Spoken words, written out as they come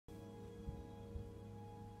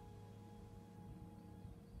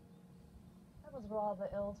was rather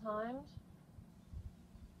ill-timed.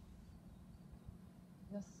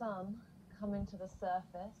 Your son coming to the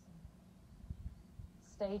surface,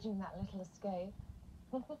 staging that little escape.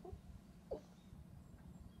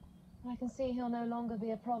 I can see he'll no longer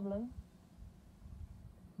be a problem.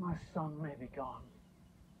 My son may be gone,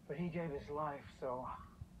 but he gave his life so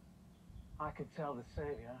I could tell the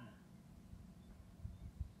Savior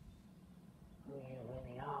who you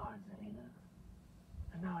really are, Zelina.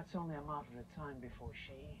 And now it's only a matter of time before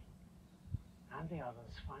she and the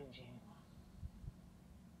others find you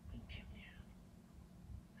and kill you.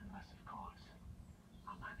 Unless, of course,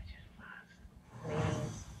 I'll manage it fast.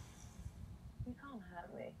 Please. You can't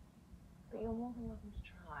hurt me, but you're more than welcome to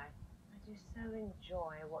try. I do so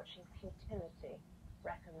enjoy watching futility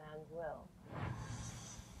wreck a man's will.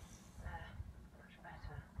 Much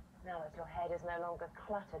better. Now that your head is no longer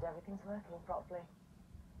cluttered, everything's working properly.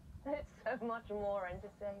 It's so much more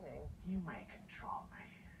entertaining. You may control me,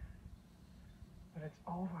 but it's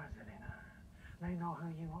over, Zelina. They know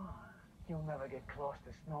who you are. You'll never get close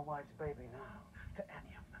to Snow White's baby now, to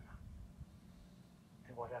any of them.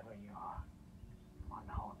 To whatever your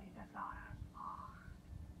unholy desires are.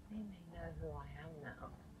 They may know who I am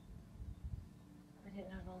now, but it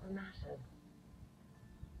no longer matters.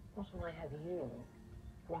 Not when I have you,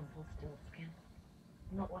 Rumpelstiltskin.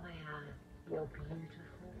 Not when I have your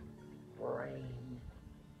beautiful brain.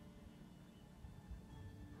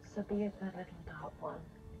 So be it that little dark one,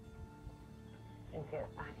 and get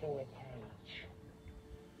back in your cage.